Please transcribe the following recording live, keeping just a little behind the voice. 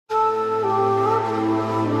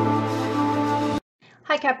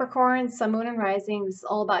Hi Capricorn, Sun, Moon, and Rising. This is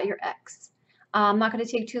all about your ex. I'm not going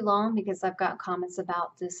to take too long because I've got comments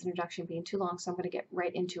about this introduction being too long, so I'm going to get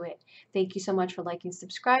right into it. Thank you so much for liking and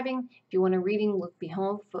subscribing. If you want a reading, look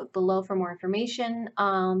below for more information.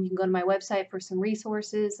 You can go to my website for some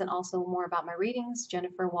resources and also more about my readings,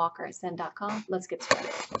 jenniferwalkerzen.com. Let's get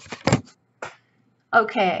started.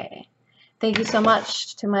 Okay. Thank you so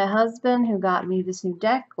much to my husband who got me this new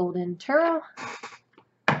deck, Golden Tarot.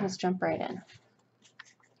 Let's jump right in.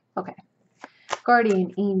 Okay.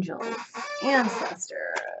 Guardian angels,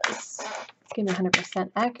 ancestors. Give me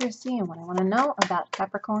 100% accuracy and what I want to know about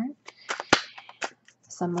Capricorn.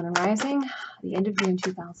 Sun, Moon, and Rising, the end of June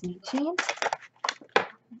 2018.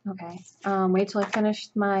 Okay. Wait till I finish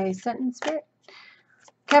my sentence bit.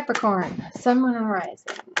 Capricorn, Sun, Moon, and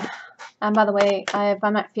Rising. And by the way, if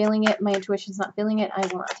I'm not feeling it, my intuition's not feeling it, I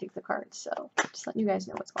will not take the cards. So just letting you guys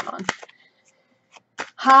know what's going on.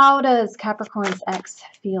 How does Capricorn's ex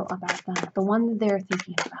feel about them? The one that they're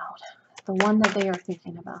thinking about. The one that they are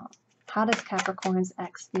thinking about. How does Capricorn's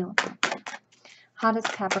ex feel about them? How does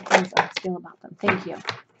Capricorn's ex feel about them? Thank you.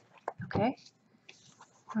 Okay.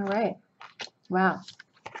 All right. Wow.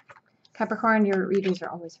 Capricorn, your readings are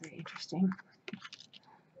always very interesting.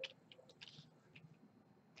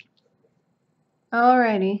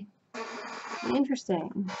 Alrighty.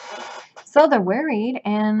 Interesting. So they're worried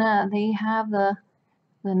and they have the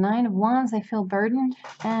Nine of Wands, they feel burdened,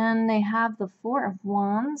 and they have the Four of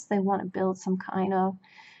Wands. They want to build some kind of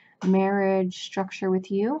marriage structure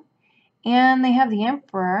with you. And they have the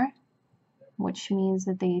Emperor, which means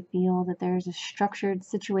that they feel that there's a structured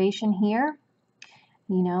situation here,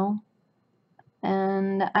 you know.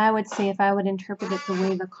 And I would say, if I would interpret it the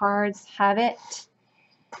way the cards have it,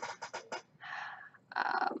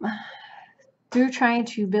 through trying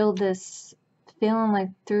to build this, feeling like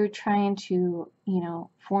through trying to, you know,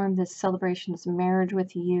 form this celebration, this marriage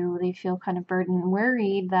with you, they feel kind of burdened and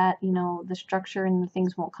worried that, you know, the structure and the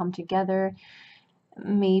things won't come together,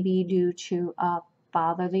 maybe due to a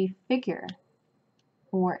fatherly figure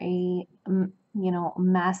or a, you know,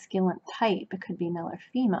 masculine type. It could be male or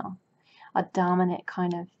female, a dominant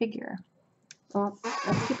kind of figure. Well,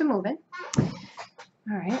 let's keep it moving.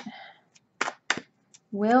 All right.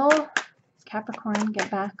 Will Capricorn get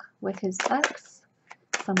back with his ex?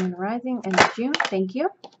 Sun, Moon, Rising, end of June. Thank you.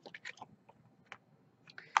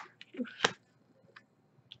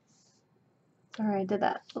 Sorry, I did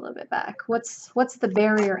that a little bit back. What's the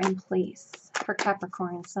barrier in place for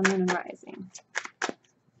Capricorn, Sun, Moon, and Rising?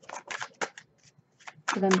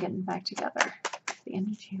 For them getting back together. The end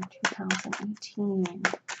of June 2018.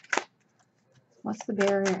 What's the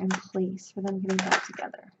barrier in place for them getting back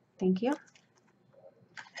together? Thank you.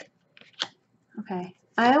 Okay.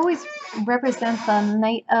 I always represent the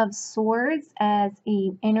Knight of Swords as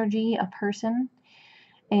an energy, a person.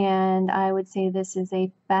 And I would say this is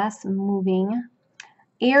a fast-moving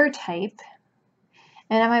air type.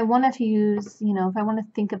 And if I want to use, you know, if I want to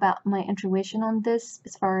think about my intuition on this,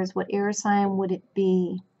 as far as what air sign would it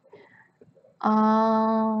be?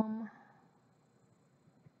 I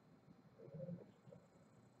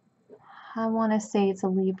want to say it's a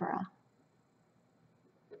Libra.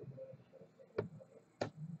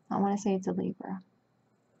 I want to say it's a Libra.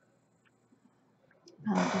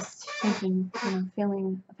 Just thinking, you know,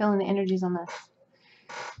 feeling the energies on this.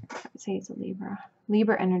 I would say it's a Libra.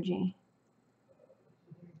 Libra energy.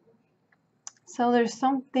 So there's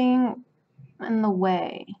something in the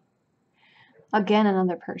way. Again,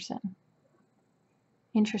 another person.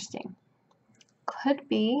 Interesting. Could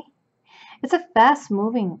be. It's a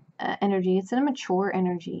fast-moving energy. It's an immature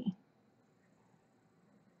energy.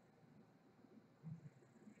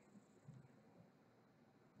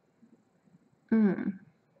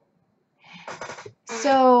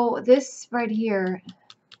 So this right here,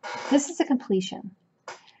 this is a completion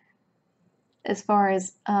as far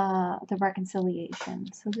as the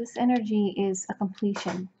reconciliation. So this energy is a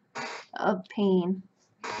completion of pain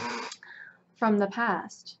from the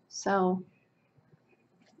past. So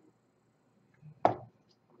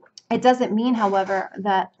it doesn't mean, however,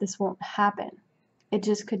 that this won't happen. It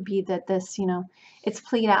just could be that this, you know, it's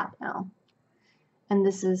played out now. And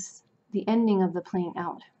this is the ending of the playing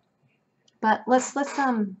out. But let's do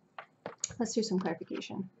some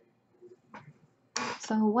clarification.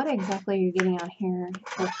 So what exactly are you getting out here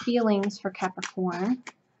for feelings for Capricorn,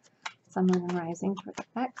 Sun, Moon, and Rising for the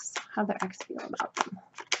ex? How their ex feel about them?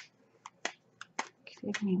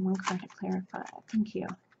 Give me one card to clarify. Thank you.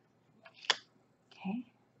 Okay.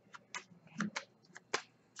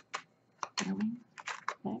 Feeling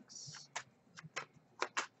ex.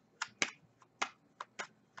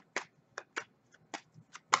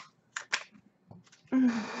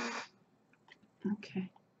 Okay.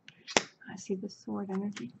 I see the sword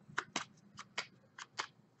energy.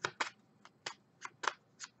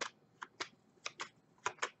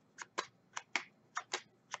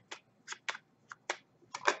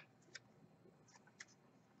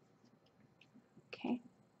 Okay.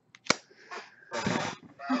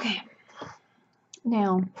 Okay.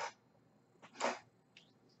 Now,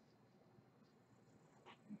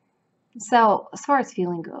 so as far as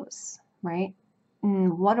feeling goes, right?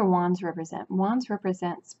 What do wands represent? Wands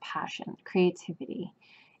represents passion, creativity,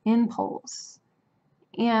 impulse,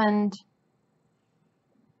 and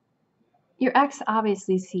your ex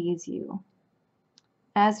obviously sees you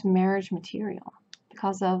as marriage material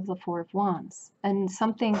because of the Four of Wands and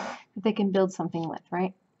something that they can build something with,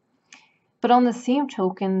 right? But on the same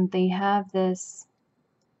token, they have this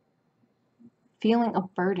feeling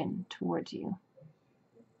of burden towards you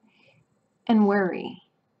and worry.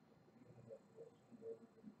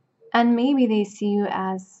 And maybe they see you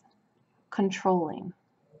as controlling.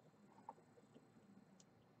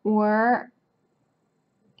 Or,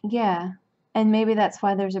 yeah, and maybe that's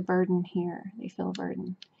why there's a burden here. They feel a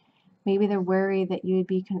burden. Maybe they're worried that you would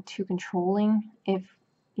be too controlling if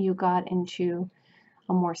you got into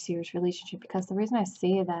a more serious relationship. Because the reason I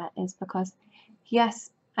say that is because,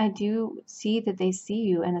 yes, I do see that they see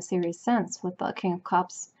you in a serious sense with the King of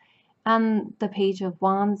Cups and the Page of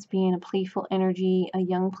Wands being a playful energy, a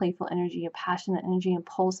young playful energy, a passionate energy,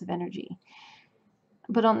 impulsive energy.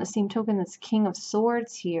 But on the same token, this King of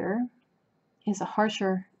Swords here is a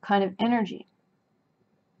harsher kind of energy.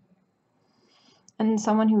 And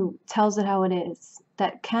someone who tells it how it is,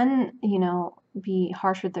 that can, be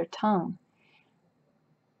harsh with their tongue.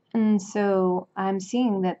 And so I'm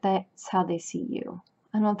seeing that that's how they see you.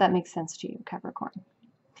 I don't know if that makes sense to you, Capricorn.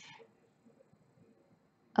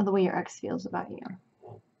 Of the way your ex feels about you.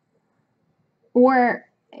 Or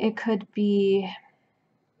it could be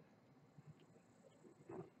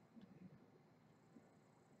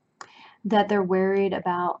that they're worried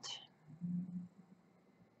about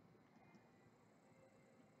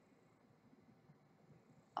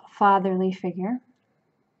a fatherly figure.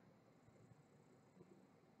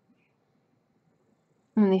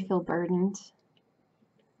 And they feel burdened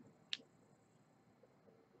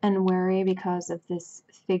and worry because of this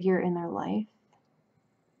figure in their life.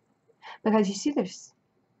 Because you see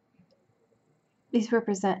it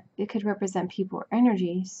could represent people or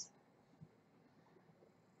energies.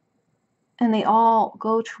 And they all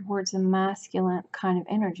go towards a masculine kind of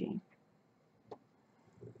energy.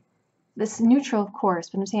 This is neutral, of course,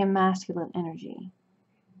 but I'm saying masculine energy.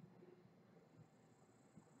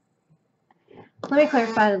 Let me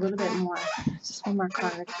clarify it a little bit more. Just one more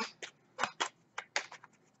card.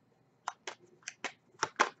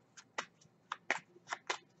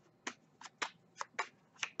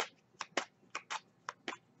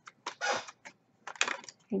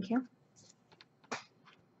 Thank you.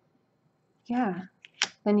 Yeah.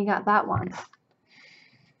 Then you got that one.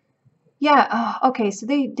 Yeah. Okay. So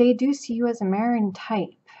they do see you as a marrying type.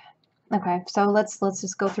 Okay. So let's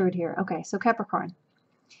just go through it here. Okay. So Capricorn,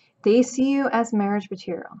 they see you as marriage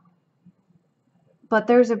material, but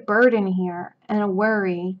there's a burden here and a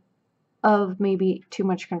worry of maybe too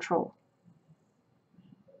much control.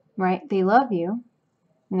 Right? They love you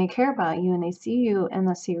and they care about you and they see you in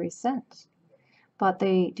a serious sense. But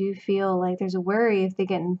they do feel like there's a worry if they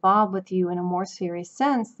get involved with you in a more serious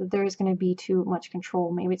sense that there's going to be too much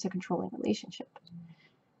control. Maybe it's a controlling relationship,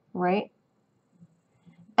 right?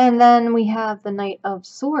 And then we have the Knight of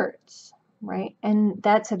Swords, right? And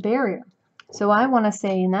that's a barrier. So I want to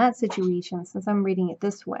say in that situation, since I'm reading it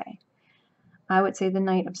this way, I would say the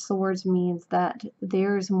Knight of Swords means that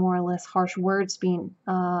there's more or less harsh words being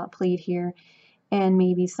played here, and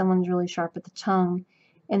maybe someone's really sharp at the tongue.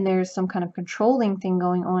 And there's some kind of controlling thing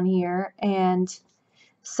going on here, and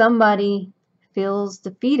somebody feels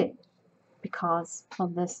defeated because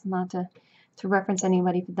of this. Not to reference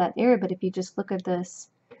anybody for that area, but if you just look at this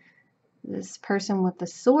person with the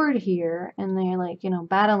sword here, and they're like,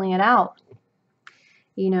 battling it out,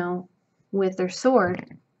 with their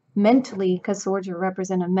sword mentally, because swords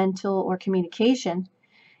represent a mental or communication.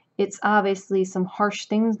 It's obviously some harsh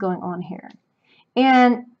things going on here,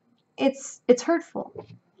 and it's hurtful.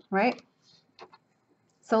 Right?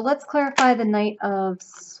 So let's clarify the Knight of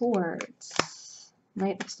Swords.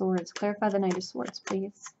 Knight of Swords. Clarify the Knight of Swords,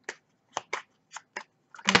 please.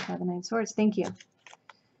 Clarify the Knight of Swords. Thank you.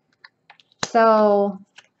 So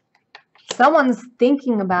someone's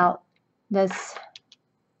thinking about this,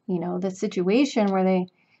 this situation where they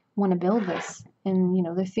want to build this. And,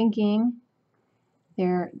 they're thinking,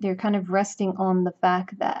 they're kind of resting on the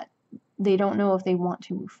fact that they don't know if they want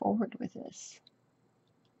to move forward with this.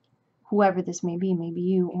 Whoever this may be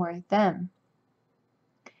you or them.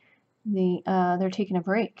 They're taking a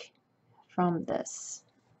break from this.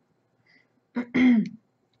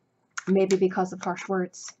 Maybe because of harsh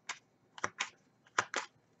words.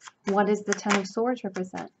 What does the Ten of Swords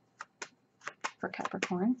represent for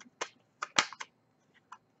Capricorn?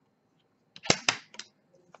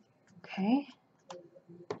 Okay.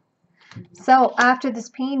 So after this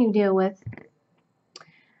pain you deal with,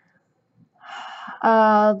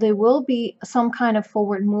 there will be some kind of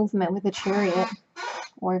forward movement with the Chariot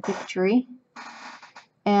or victory.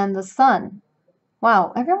 And the Sun.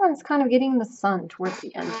 Wow, everyone's kind of getting the Sun towards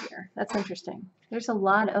the end here. That's interesting.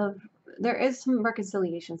 There is some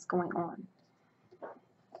reconciliations going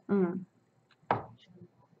on.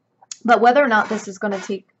 But whether or not this is going to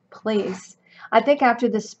take place, I think after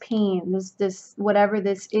this pain, this whatever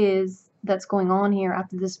this is that's going on here,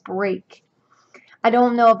 after this break, I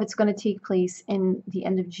don't know if it's going to take place in the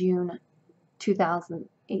end of June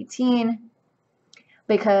 2018,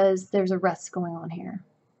 because there's a rest going on here.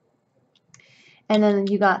 And then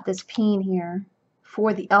you got this pain here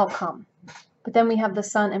for the outcome. But then we have the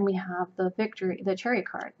Sun and we have the victory, the Chariot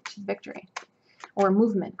card, which is victory or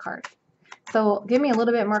movement card. So give me a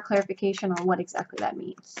little bit more clarification on what exactly that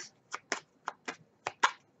means.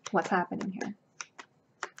 What's happening here?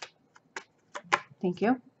 Thank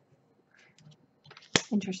you.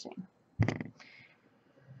 Interesting.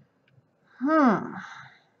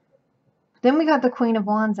 Then we got the Queen of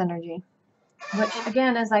Wands energy. Which,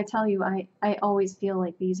 again, as I tell you, I always feel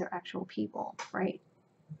like these are actual people, right?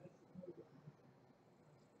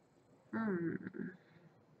 Let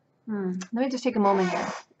me just take a moment here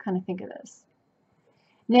to kind of think of this.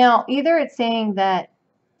 Now, either it's saying that,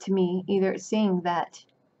 to me, either it's saying that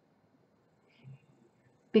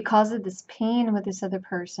because of this pain with this other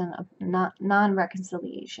person of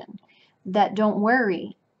non-reconciliation, that don't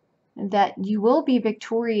worry, that you will be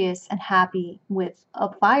victorious and happy with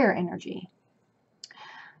a fire energy.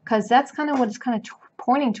 Because that's kind of what it's kind of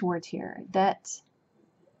pointing towards here, that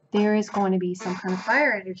there is going to be some kind of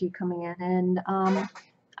fire energy coming in. And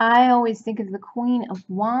I always think of the Queen of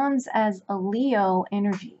Wands as a Leo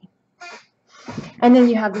energy. And then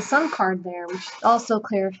you have the Sun card there, which also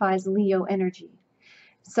clarifies Leo energy.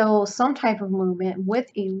 So some type of movement with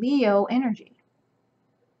a Leo energy.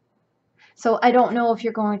 So I don't know if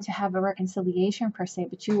you're going to have a reconciliation per se,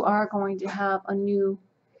 but you are going to have a new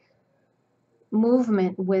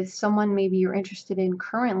movement with someone maybe you're interested in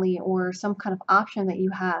currently, or some kind of option that you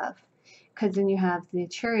have, because then you have the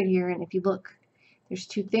Chariot here, and if you look, there's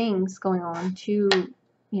two things going on, two,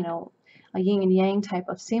 you know, a yin and yang type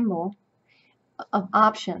of symbol of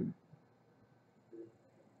option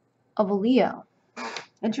of a Leo.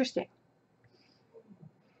 Interesting.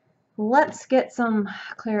 Let's get some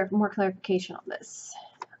more clarification on this.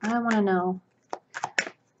 I want to know,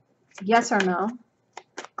 yes or no,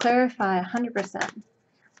 clarify 100%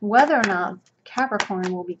 whether or not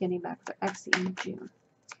Capricorn will be getting back their ex in June.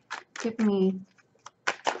 Give me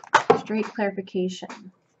straight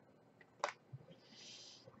clarification.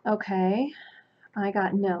 Okay, I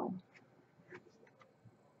got no.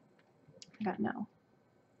 I got no.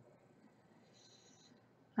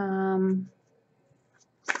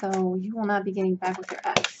 So you will not be getting back with your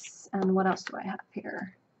ex. And what else do I have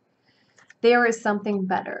here? There is something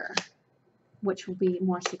better, which will be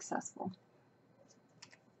more successful.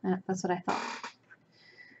 That's what I thought.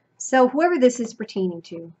 So whoever this is pertaining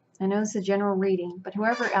to, I know this is a general reading, but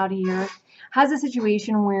whoever out here has a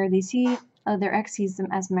situation where they see their ex sees them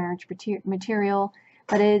as marriage material,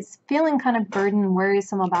 but is feeling kind of burdened and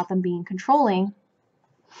worrisome about them being controlling,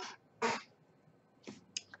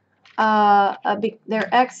 their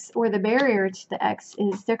ex, or the barrier to the ex,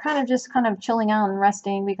 is they're kind of chilling out and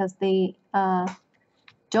resting because they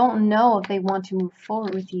don't know if they want to move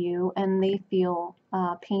forward with you, and they feel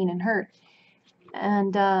pain and hurt.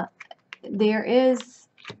 And there is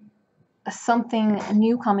something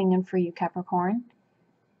new coming in for you, Capricorn.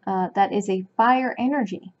 That is a fire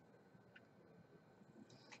energy.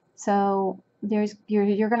 So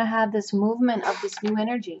you're going to have this movement of this new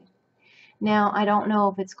energy. Now, I don't know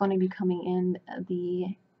if it's going to be coming in the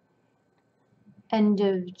end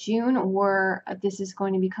of June, or if this is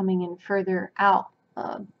going to be coming in further out.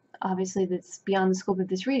 Obviously, that's beyond the scope of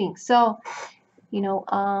this reading. So, you know,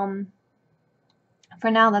 for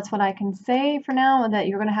now, that's what I can say for now, that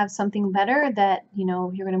you're going to have something better, that, you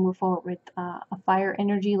know, you're going to move forward with a fire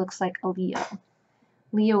energy. Looks like a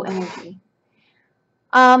Leo energy.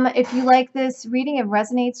 If you like this reading, it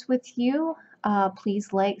resonates with you,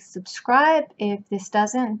 Please like, subscribe. If this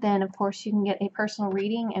doesn't, then of course you can get a personal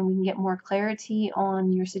reading and we can get more clarity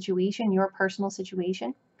on your situation, your personal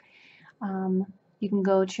situation. You can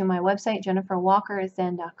go to my website,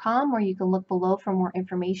 jenniferwalkerzen.com, or you can look below for more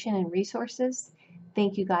information and resources.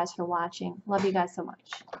 Thank you guys for watching. Love you guys so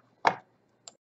much.